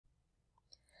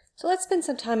So let's spend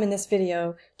some time in this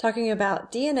video talking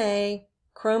about DNA,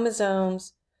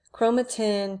 chromosomes,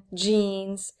 chromatin,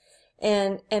 genes,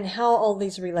 and how all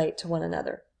these relate to one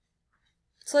another.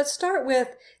 So let's start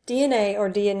with DNA, or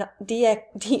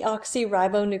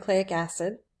deoxyribonucleic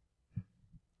acid.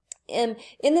 And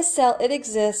in the cell, it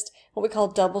exists what we call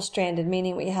double-stranded,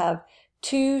 meaning we have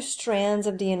two strands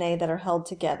of DNA that are held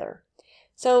together.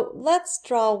 So let's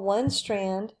draw one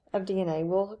strand of DNA.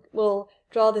 We'll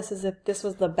draw this as if this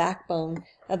was the backbone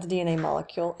of the DNA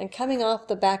molecule. And coming off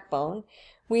the backbone,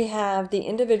 we have the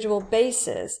individual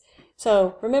bases.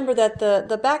 So remember that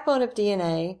the backbone of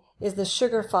DNA is the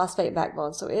sugar phosphate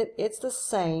backbone. So it's the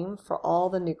same for all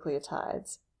the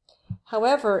nucleotides.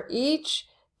 However, each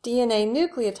DNA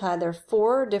nucleotide, there are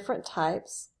 4 different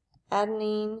types: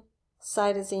 adenine,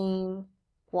 cytosine,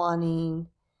 guanine,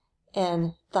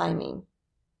 and thymine.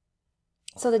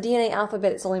 So the DNA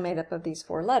alphabet is only made up of these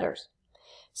 4 letters.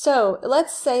 So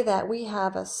let's say that we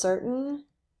have a certain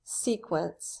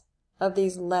sequence of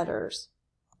these letters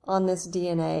on this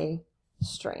DNA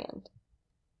strand.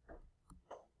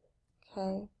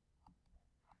 Okay.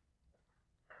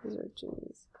 These are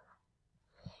G's.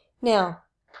 Now,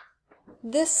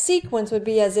 this sequence would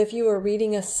be as if you were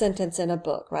reading a sentence in a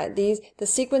book, right? The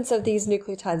sequence of these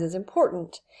nucleotides is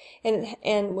important. And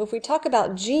if we talk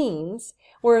about genes,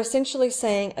 we're essentially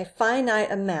saying a finite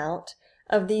amount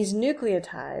of these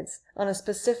nucleotides on a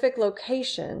specific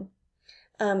location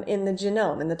in the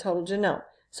genome, in the total genome.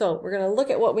 So we're going to look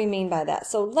at what we mean by that.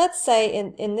 So let's say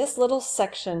in this little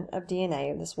section of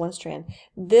DNA, this one strand,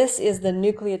 this is the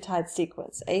nucleotide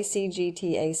sequence, A, C, G,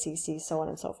 T, A, C, C, so on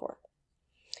and so forth.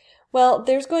 Well,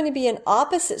 there's going to be an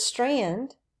opposite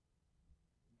strand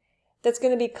that's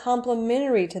going to be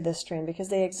complementary to this strand because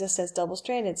they exist as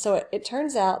double-stranded. So it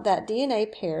turns out that DNA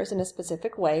pairs in a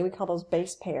specific way. We call those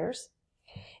base pairs.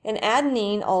 And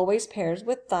adenine always pairs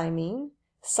with thymine.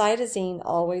 Cytosine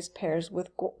always pairs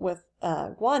with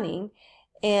guanine.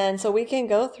 And so we can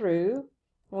go through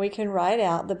and we can write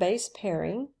out the base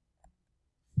pairing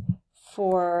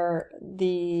for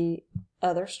the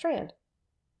other strand.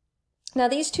 Now,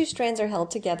 these 2 strands are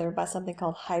held together by something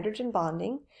called hydrogen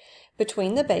bonding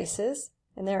between the bases,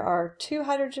 and there are 2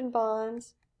 hydrogen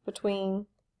bonds between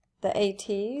the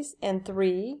ATs and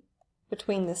 3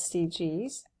 between the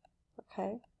CGs.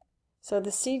 Okay, so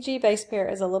the CG base pair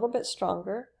is a little bit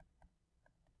stronger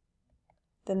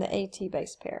than the AT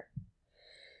base pair.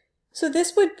 So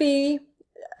this would be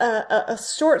a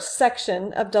short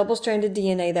section of double-stranded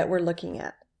DNA that we're looking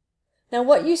at. Now,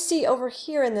 what you see over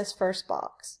here in this first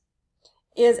box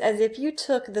is as if you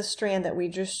took the strand that we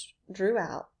just drew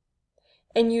out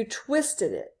and you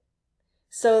twisted it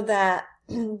so that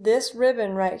this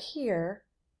ribbon right here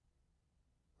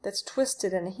that's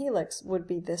twisted in a helix would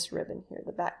be this ribbon here,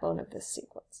 the backbone of this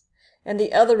sequence. And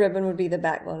the other ribbon would be the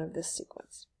backbone of this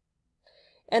sequence.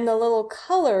 And the little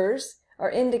colors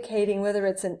are indicating whether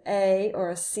it's an A or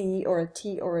a C or a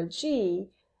T or a G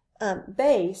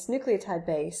base, nucleotide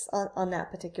base on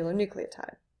that particular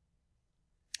nucleotide.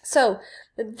 So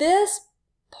this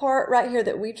part right here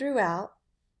that we drew out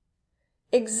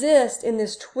exists in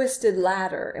this twisted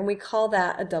ladder, and we call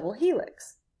that a double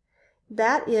helix.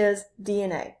 That is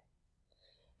DNA.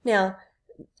 Now,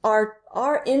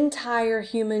 our entire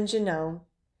human genome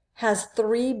has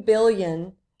 3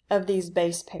 billion of these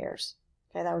base pairs.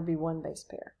 Okay, that would be one base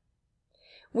pair.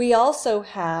 We also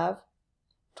have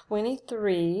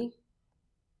 23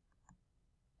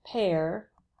 pair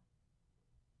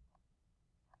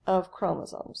of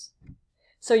chromosomes.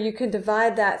 So you could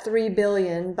divide that 3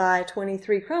 billion by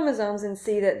 23 chromosomes and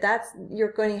see that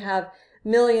you're going to have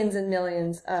millions and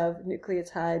millions of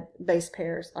nucleotide base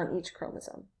pairs on each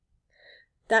chromosome.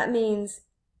 That means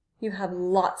you have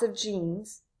lots of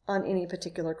genes on any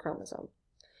particular chromosome.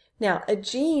 Now, a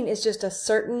gene is just a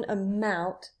certain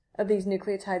amount of these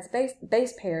nucleotides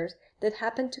base pairs that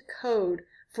happen to code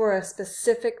for a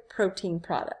specific protein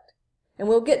product. And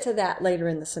we'll get to that later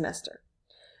in the semester.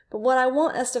 But what I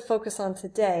want us to focus on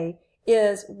today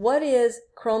is what is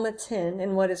chromatin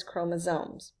and what is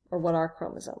chromosomes, or what are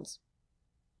chromosomes.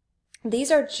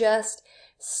 These are just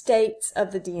states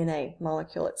of the DNA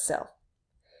molecule itself.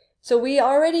 So we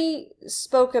already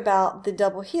spoke about the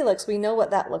double helix. We know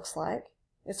what that looks like.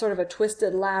 It's sort of a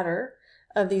twisted ladder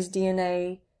of these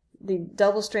DNA, the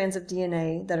double strands of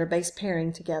DNA that are base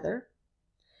pairing together.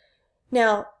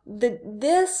 Now,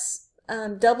 this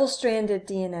double-stranded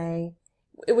DNA,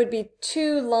 it would be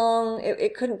too long,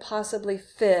 it couldn't possibly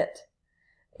fit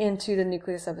into the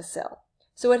nucleus of a cell.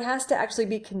 So it has to actually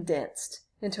be condensed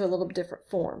into a little different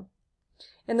form.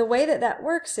 And the way that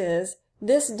works is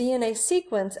this DNA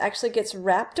sequence actually gets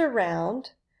wrapped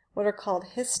around what are called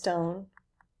histone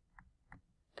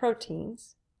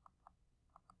proteins.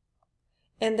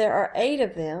 And there are 8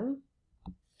 of them,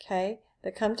 okay,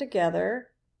 that come together.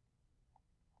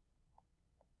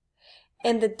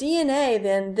 And the DNA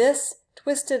then, this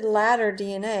twisted ladder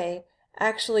DNA,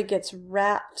 actually gets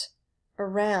wrapped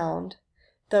around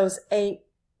those 8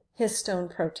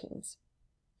 histone proteins.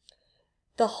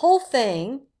 The whole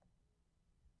thing,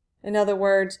 in other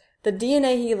words, the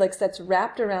DNA helix that's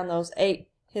wrapped around those 8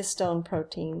 histone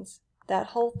proteins, that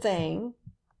whole thing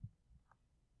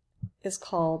is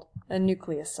called a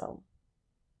nucleosome.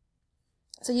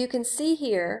 So you can see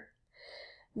here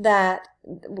that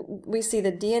we see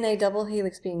the DNA double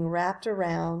helix being wrapped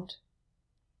around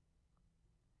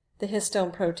the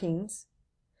histone proteins.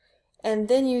 And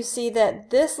then you see that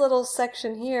this little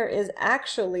section here is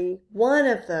actually one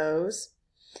of those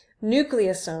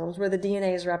nucleosomes where the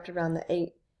DNA is wrapped around the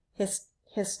 8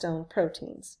 histone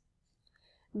proteins.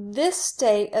 This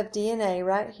state of DNA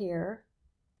right here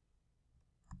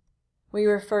we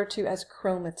refer to as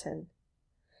chromatin.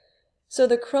 So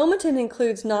the chromatin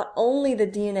includes not only the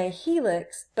DNA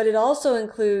helix, but it also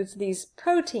includes these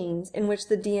proteins in which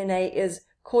the DNA is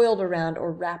coiled around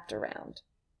or wrapped around.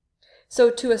 So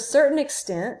to a certain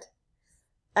extent,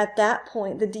 at that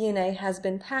point, the DNA has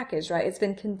been packaged, right? It's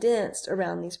been condensed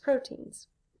around these proteins.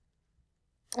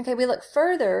 Okay, we look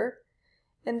further,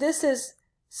 and this is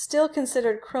still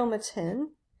considered chromatin,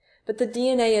 but the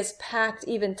DNA is packed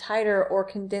even tighter or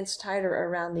condensed tighter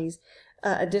around these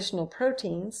additional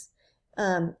proteins.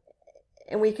 And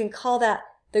we can call that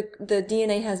the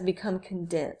DNA has become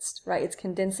condensed, right? It's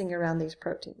condensing around these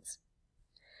proteins.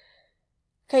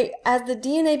 Okay, as the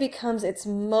DNA becomes its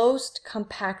most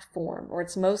compact form, or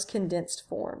its most condensed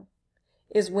form,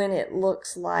 is when it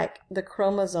looks like the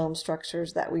chromosome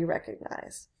structures that we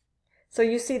recognize. So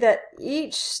you see that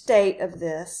each state of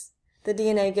this, the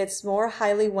DNA gets more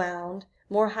highly wound,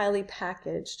 more highly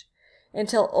packaged,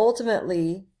 until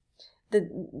ultimately,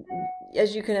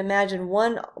 as you can imagine,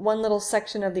 one little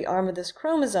section of the arm of this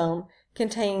chromosome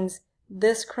contains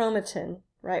this chromatin,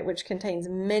 right, which contains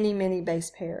many, many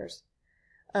base pairs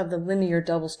of the linear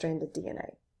double-stranded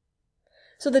DNA.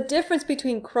 So the difference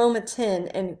between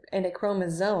chromatin and a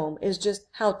chromosome is just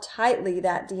how tightly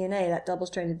that DNA, that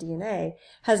double-stranded DNA,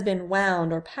 has been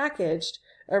wound or packaged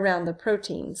around the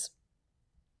proteins.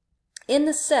 In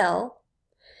the cell,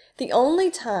 the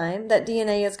only time that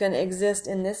DNA is going to exist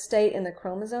in this state, in the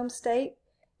chromosome state,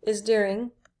 is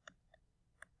during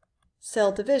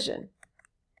cell division.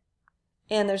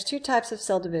 And there's 2 types of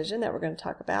cell division that we're going to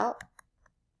talk about.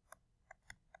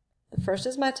 The first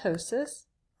is mitosis,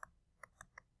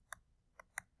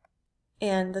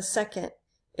 and the second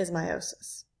is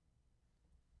meiosis.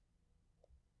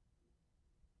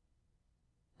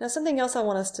 Now, something else I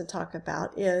want us to talk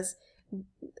about is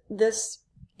this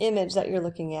image that you're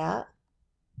looking at,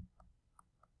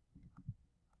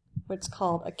 what's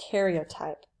called a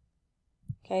karyotype.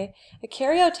 Okay? A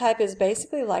karyotype is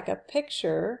basically like a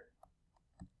picture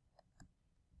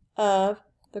of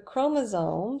the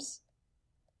chromosomes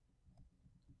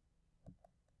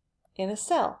in a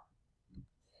cell.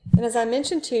 And as I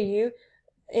mentioned to you,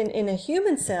 in a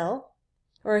human cell,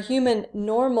 or a human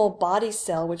normal body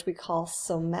cell, which we call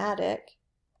somatic,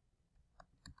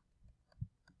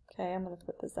 okay, I'm going to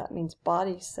put this, that means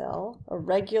body cell, a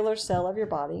regular cell of your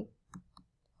body,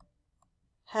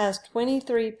 has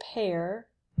 23 pair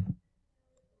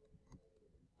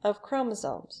of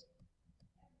chromosomes.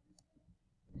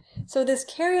 So this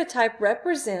karyotype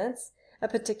represents a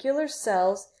particular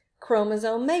cell's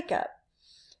chromosome makeup.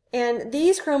 And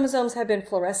these chromosomes have been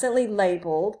fluorescently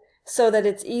labeled so that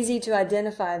it's easy to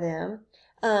identify them.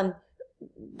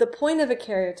 The point of a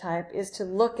karyotype is to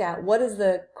look at what is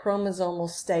the chromosomal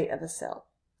state of a cell.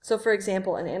 So for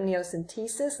example, an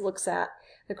amniocentesis looks at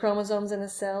the chromosomes in a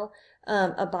cell.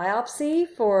 A biopsy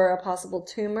for a possible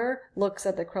tumor looks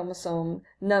at the chromosome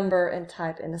number and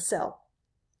type in a cell.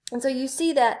 And so you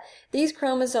see that these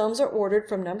chromosomes are ordered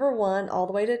from number 1 all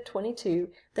the way to 22.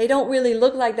 They don't really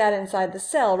look like that inside the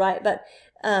cell, right? But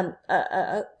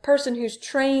a person who's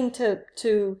trained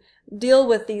to deal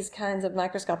with these kinds of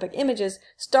microscopic images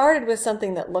started with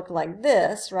something that looked like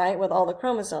this, right, with all the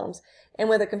chromosomes, and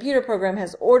with a computer program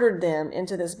has ordered them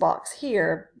into this box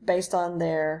here based on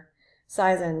their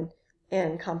size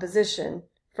and composition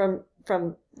from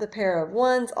the pair of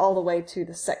 1s all the way to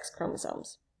the sex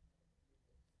chromosomes.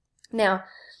 Now,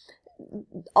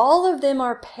 all of them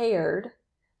are paired,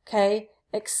 okay,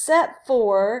 except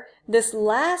for this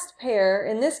last pair.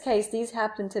 In this case, these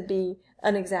happen to be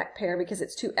an exact pair because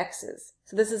it's 2 X's.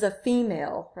 So this is a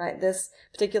female, right? This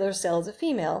particular cell is a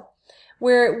female.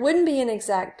 Where it wouldn't be an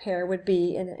exact pair would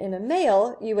be in a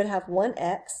male, you would have one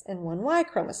X and one Y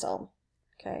chromosome.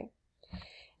 Okay.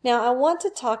 Now I want to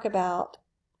talk about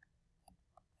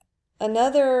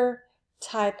another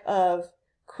type of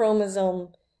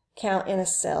chromosome count in a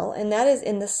cell, and that is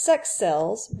in the sex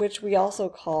cells, which we also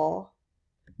call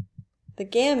the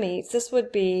gametes. This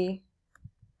would be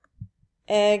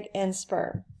egg and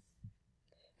sperm.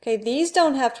 Okay, these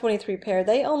don't have 23 pair,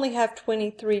 they only have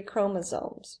 23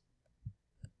 chromosomes.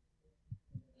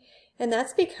 And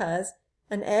that's because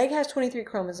an egg has 23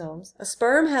 chromosomes, a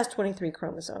sperm has 23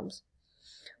 chromosomes.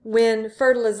 When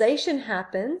fertilization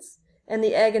happens and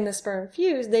the egg and the sperm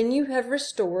fuse, then you have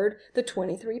restored the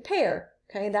 23 pair.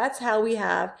 Okay, that's how we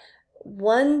have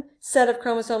one set of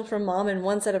chromosomes from mom and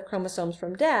one set of chromosomes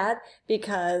from dad,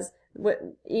 because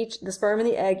the sperm and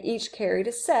the egg each carried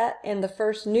a set, and the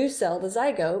first new cell, the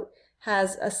zygote,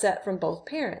 has a set from both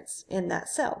parents in that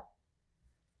cell.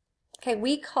 Okay,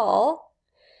 we call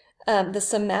the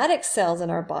somatic cells in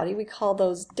our body, we call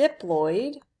those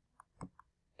diploid.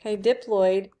 Okay,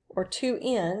 diploid, or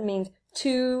 2N, means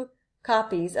 2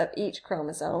 copies of each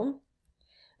chromosome.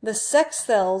 The sex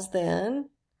cells then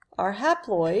are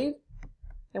haploid,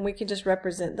 and we can just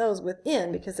represent those with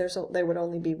N because there would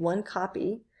only be one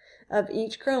copy of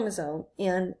each chromosome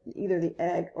in either the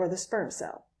egg or the sperm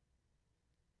cell.